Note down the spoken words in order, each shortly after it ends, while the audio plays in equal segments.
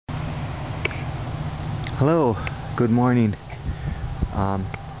Hello, good morning.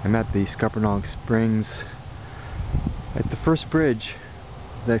 I'm at the Scuppernong Springs at the first bridge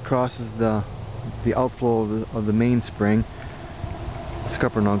that crosses the outflow of the main spring,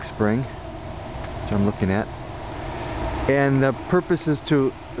 Scuppernong Spring, which I'm looking at. And the purpose is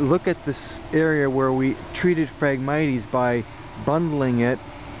to look at this area where we treated Phragmites by bundling it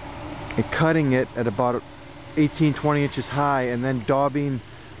and cutting it at about 18-20 inches high, and then daubing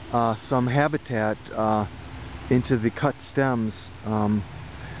some habitat into the cut stems. And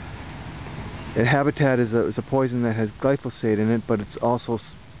habitat is a poison that has glyphosate in it, but it's also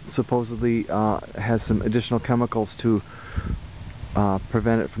supposedly has some additional chemicals to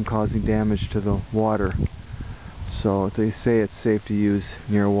prevent it from causing damage to the water. So they say it's safe to use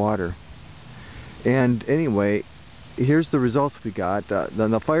near water. And anyway, here's the results we got.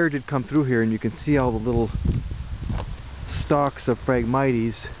 The fire did come through here, and you can see all the little stalks of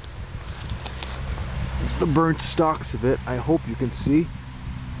Phragmites, the burnt stalks of it. I hope you can see.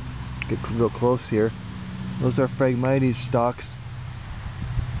 Get real close here. Those are Phragmites stalks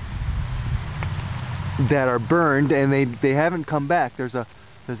that are burned, and they haven't come back. There's a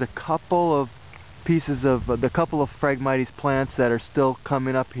couple of pieces of the couple of Phragmites plants that are still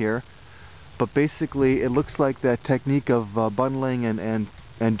coming up here, but basically it looks like that technique of bundling and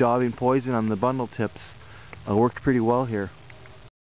daubing poison on the bundle tips worked pretty well here.